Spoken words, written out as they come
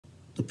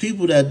The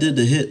people that did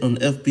the hit on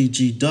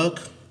Fbg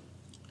Duck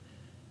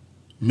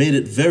made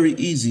it very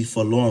easy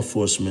for law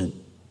enforcement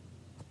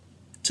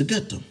to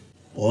get them.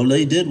 All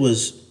they did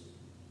was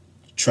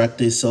track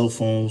their cell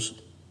phones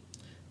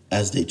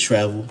as they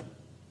traveled.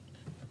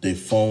 Their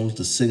phones,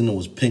 the signal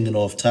was pinging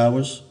off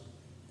towers,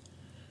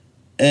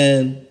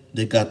 and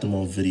they got them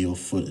on video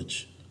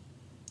footage.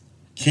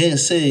 Can't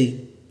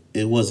say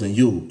it wasn't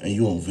you and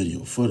you on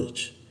video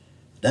footage.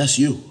 That's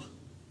you.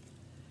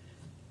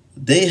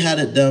 They had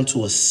it down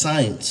to a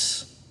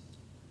science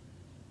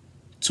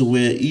to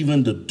where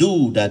even the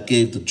dude that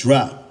gave the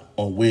drop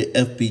on where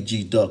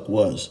Fbg Duck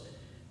was,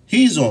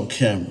 he's on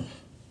camera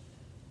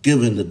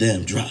giving the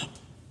damn drop.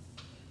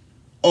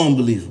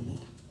 Unbelievable.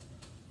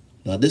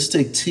 Now this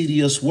take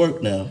tedious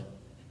work now,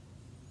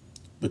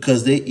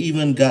 because they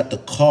even got the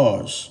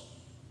cars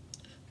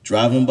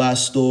driving by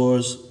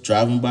stores,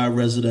 driving by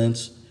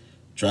residents,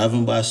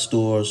 driving by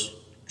stores,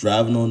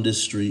 driving on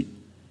this street,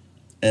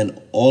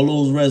 and all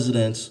those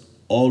residents,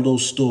 all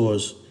those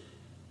stores,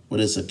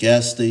 whether it's a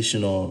gas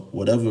station or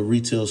whatever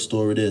retail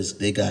store it is,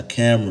 they got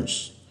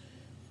cameras.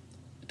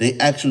 They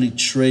actually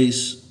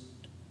trace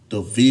the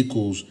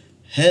vehicles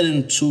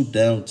heading to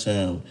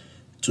downtown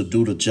to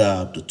do the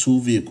job, the two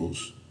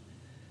vehicles.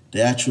 They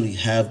actually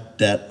have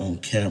that on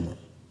camera.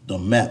 The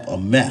map,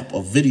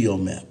 a video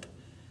map.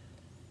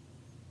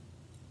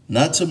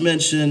 Not to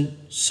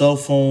mention cell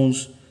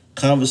phones,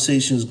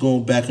 conversations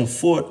going back and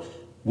forth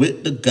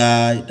with the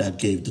guy that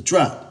gave the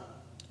drop.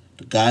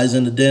 The guy's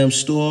in the damn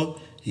store.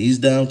 He's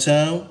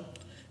downtown.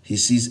 He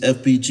sees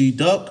Fbg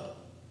Duck.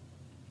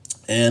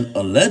 And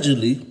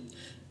allegedly,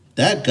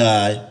 that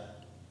guy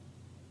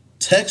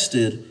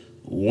texted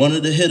one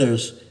of the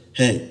hitters,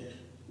 hey,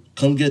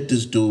 come get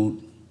this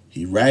dude.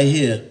 He right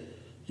here.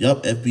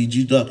 Yup,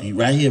 Fbg Duck. He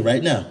right here,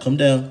 right now. Come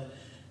down.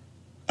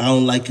 I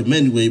don't like him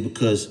anyway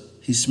because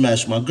he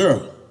smashed my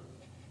girl.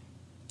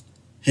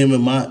 Him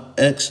and my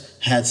ex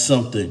had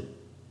something.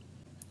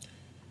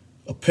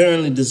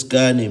 Apparently, this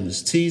guy named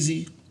is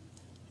Teezy.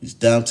 He's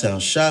downtown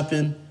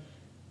shopping.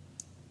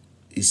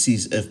 He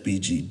sees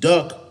Fbg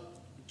Duck.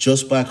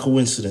 Just by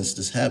coincidence,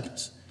 this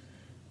happens.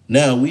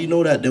 Now, we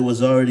know that there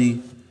was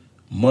already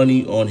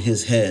money on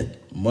his head,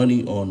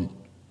 money on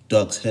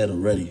Duck's head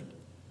already,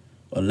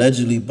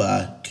 allegedly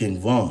by King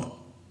Von.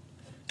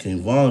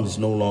 King Von is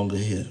no longer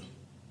here.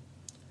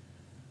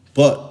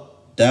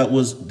 But that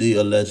was the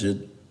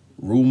alleged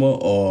rumor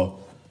or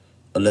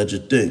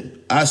alleged thing.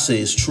 I say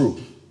it's true.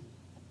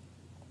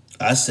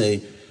 I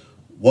say,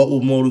 what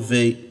will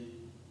motivate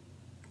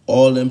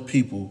all them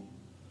people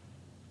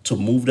to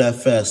move that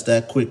fast,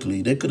 that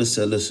quickly? They could have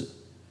said, listen,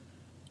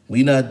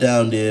 we not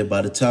down there.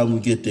 By the time we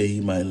get there,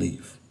 he might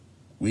leave.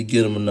 We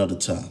get him another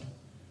time.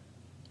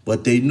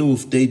 But they knew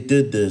if they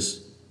did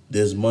this,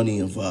 there's money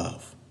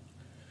involved.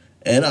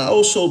 And I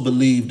also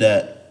believe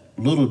that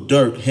Little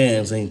Dirk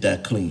hands ain't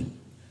that clean.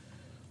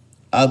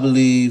 I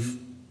believe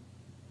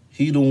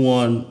he the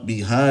one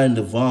behind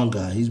the Von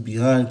guy. He's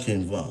behind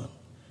King Von.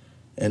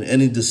 And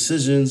any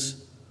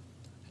decisions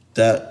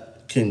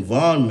that King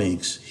Von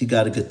makes, he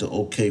got to get the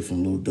okay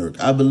from Lil Durk.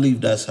 I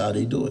believe that's how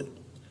they do it.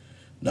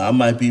 Now, I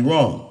might be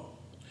wrong,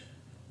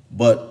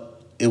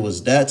 but it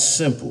was that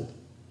simple,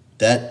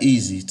 that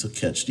easy to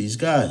catch these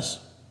guys.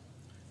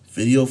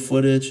 Video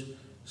footage,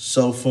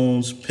 cell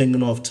phones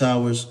pinging off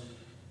towers,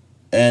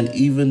 and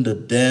even the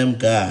damn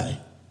guy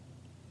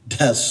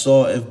that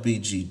saw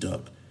Fbg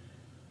Duck,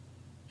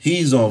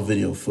 he's on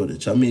video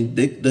footage. I mean,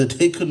 they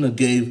couldn't have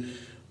gave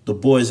the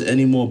boys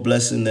any more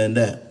blessing than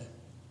that.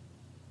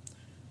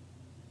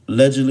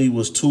 Allegedly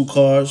was 2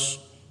 cars.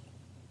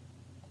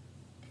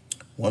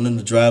 One of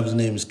the drivers'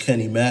 name is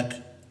Kenny Mack.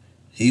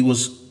 He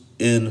was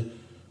in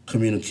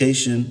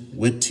communication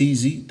with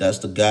teezy. That's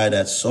the guy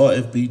that saw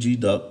Fbg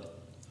Duck.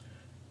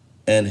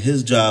 And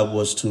his job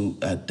was to,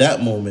 at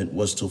that moment,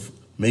 was to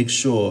make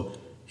sure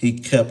he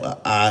kept an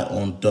eye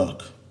on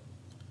Duck.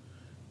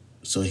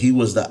 So he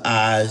was the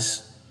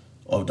eyes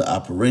of the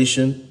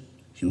operation.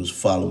 He was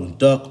following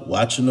Duck,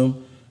 watching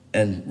him,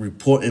 and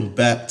reporting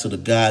back to the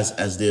guys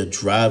as they're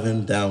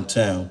driving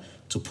downtown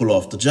to pull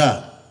off the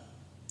job.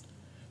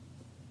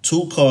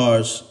 2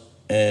 cars,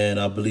 and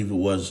I believe it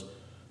was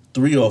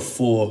 3 or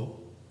 4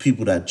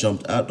 people that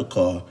jumped out the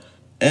car,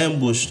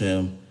 ambushed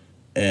him,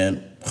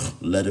 and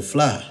let it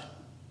fly.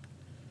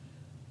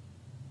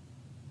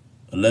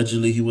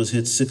 Allegedly, he was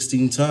hit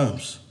 16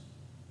 times.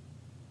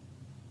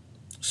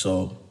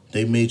 So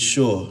they made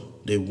sure,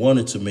 they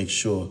wanted to make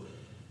sure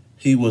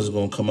he wasn't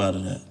going to come out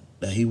of that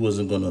he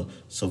wasn't going to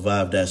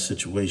survive that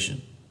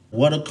situation.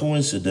 What a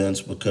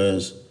coincidence,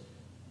 because,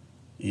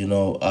 you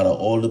know, out of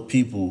all the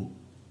people,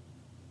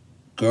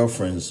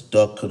 girlfriends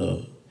Duck could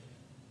have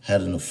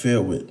had an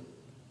affair with,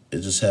 it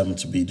just happened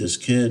to be this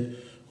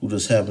kid who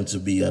just happened to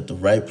be at the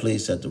right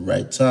place at the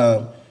right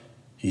time.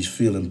 He's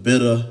feeling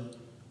bitter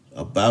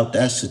about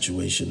that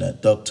situation,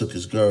 that Duck took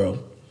his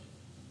girl,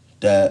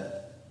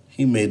 that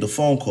he made the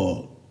phone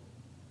call.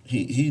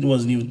 He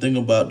wasn't even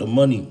thinking about the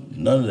money,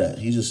 none of that.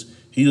 He just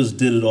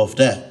did it off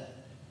that.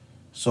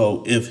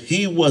 So if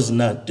he was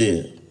not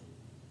there,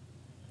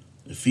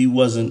 If he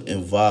wasn't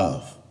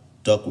involved,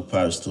 Duck would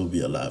probably still be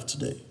alive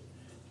today.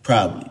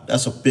 Probably.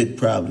 That's a big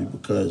probably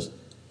because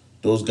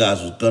those guys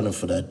was gunning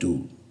for that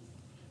dude.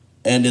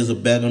 And there's a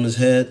bag on his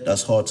head,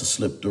 that's hard to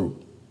slip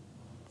through.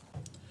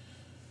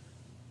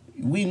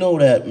 We know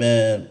that,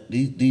 man,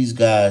 these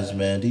guys,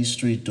 man, these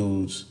street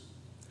dudes,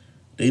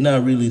 they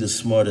not really the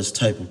smartest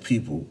type of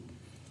people.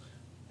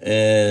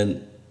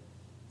 And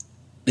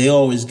they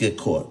always get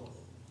caught.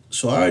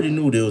 So I already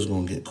knew they was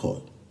going to get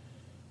caught.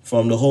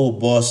 From the whole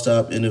Boss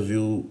Stop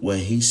interview where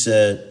he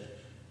said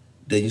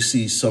that you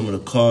see some of the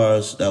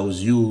cars that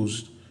was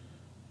used,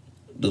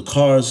 the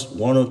cars,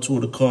 one or two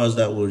of the cars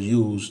that were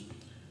used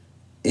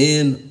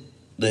in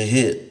the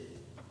hit,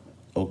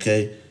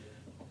 okay,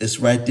 it's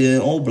right there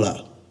in Old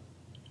Block.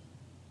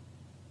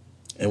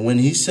 And when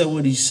he said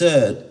what he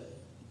said,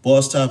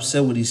 Boss Top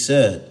said what he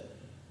said,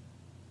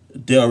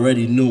 they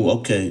already knew,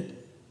 okay,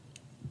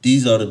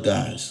 these are the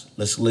guys.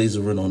 Let's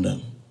laser in on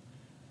them.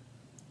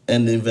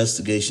 And the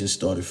investigation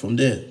started from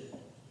there.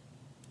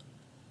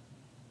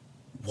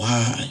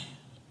 Why?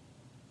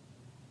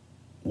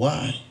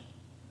 Why?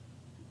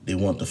 They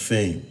want the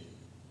fame.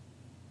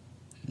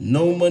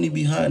 No money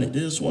behind it. They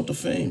just want the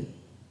fame.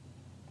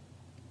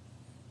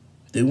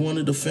 They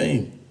wanted the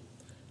fame.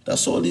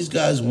 That's all these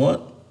guys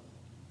want.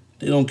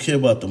 They don't care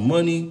about the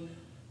money.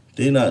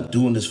 They're not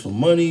doing this for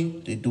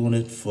money. They're doing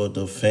it for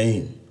the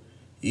fame.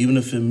 Even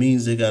if it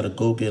means they got to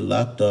go get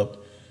locked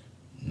up,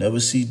 never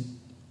see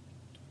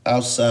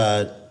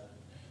outside,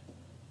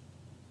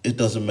 it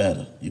doesn't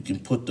matter. You can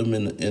put them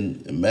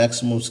in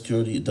maximum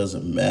security. It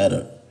doesn't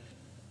matter.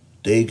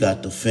 They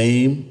got the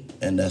fame,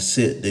 and that's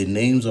it. Their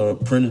names are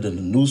printed in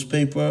the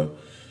newspaper.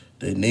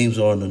 Their names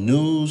are on the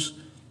news,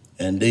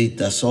 and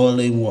that's all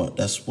they want.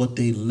 That's what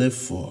they live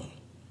for.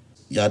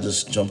 Y'all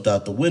just jumped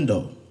out the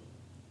window.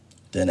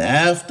 Then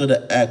after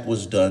the act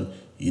was done,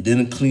 you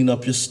didn't clean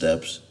up your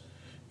steps.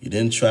 You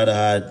didn't try to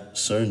hide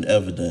certain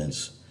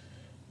evidence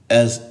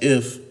as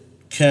if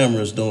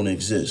cameras don't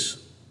exist.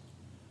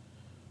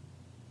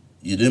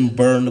 You didn't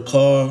burn the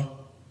car.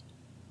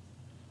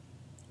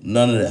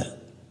 None of that.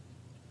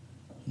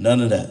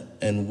 None of that.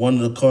 And one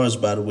of the cars,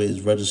 by the way,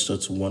 is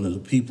registered to one of the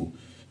people.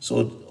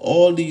 So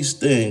all these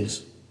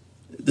things,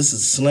 this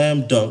is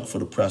slam dunk for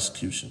the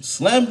prosecution.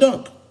 Slam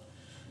dunk.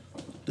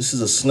 This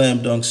is a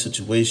slam dunk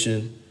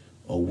situation,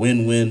 a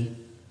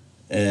win-win.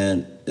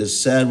 And it's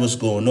sad what's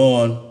going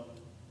on.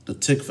 The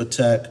tick for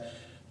tack,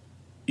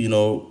 you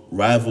know,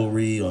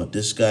 rivalry, or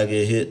this guy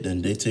get hit,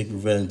 then they take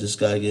revenge, this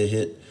guy get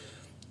hit.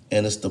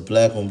 And it's the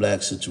black on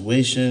black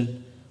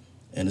situation.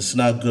 And it's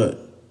not good.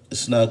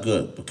 It's not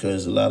good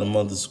because a lot of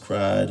mothers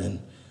cried and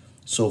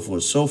so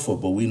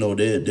forth, but we know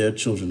their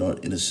children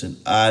aren't innocent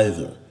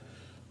either.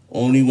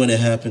 Only when it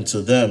happened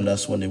to them,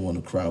 that's when they want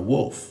to cry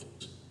wolf.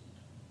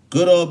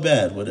 Good or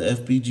bad, whether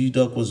Fbg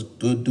Duck was a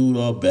good dude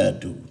or a bad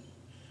dude.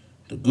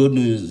 The good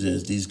news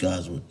is these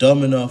guys were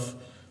dumb enough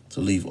to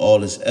leave all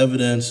this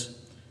evidence,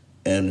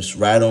 and it's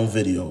right on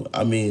video.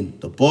 I mean,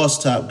 the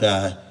Boss Top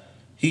guy,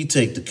 he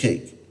take the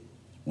cake.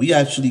 We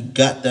actually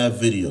got that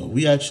video.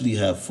 We actually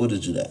have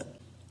footage of that.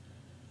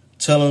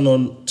 Telling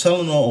on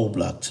Old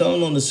Block,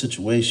 telling on the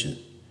situation.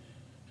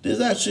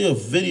 There's actually a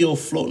video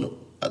floating.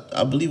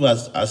 I believe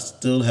I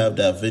still have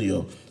that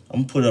video.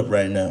 I'm gonna put it up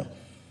right now.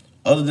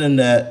 Other than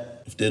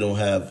that, if they don't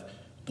have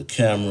the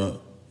camera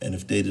and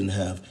if they didn't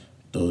have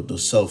the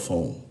cell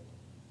phone,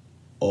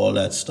 all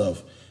that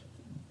stuff,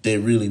 they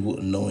really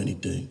wouldn't know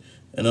anything.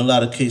 In a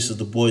lot of cases,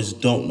 the boys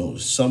don't know.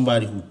 It's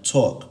somebody who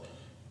talk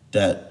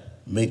that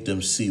make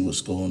them see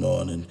what's going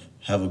on and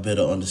have a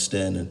better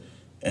understanding,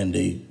 and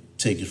they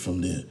take it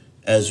from there,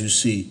 as you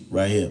see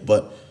right here.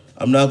 But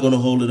I'm not going to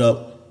hold it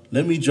up.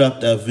 Let me drop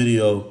that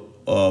video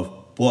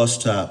of Boss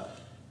Top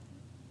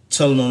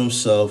telling on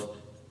himself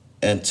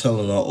and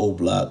telling on Old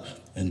Block.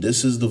 And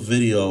this is the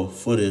video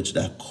footage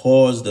that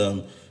caused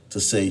them to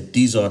say,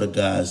 these are the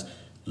guys.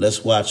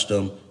 Let's watch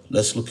them.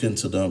 Let's look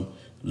into them.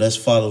 Let's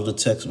follow the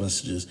text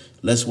messages.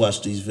 Let's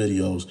watch these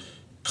videos.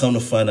 Come to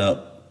find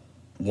out,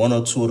 one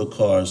or two of the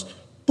cars,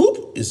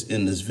 boop, is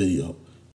in this video.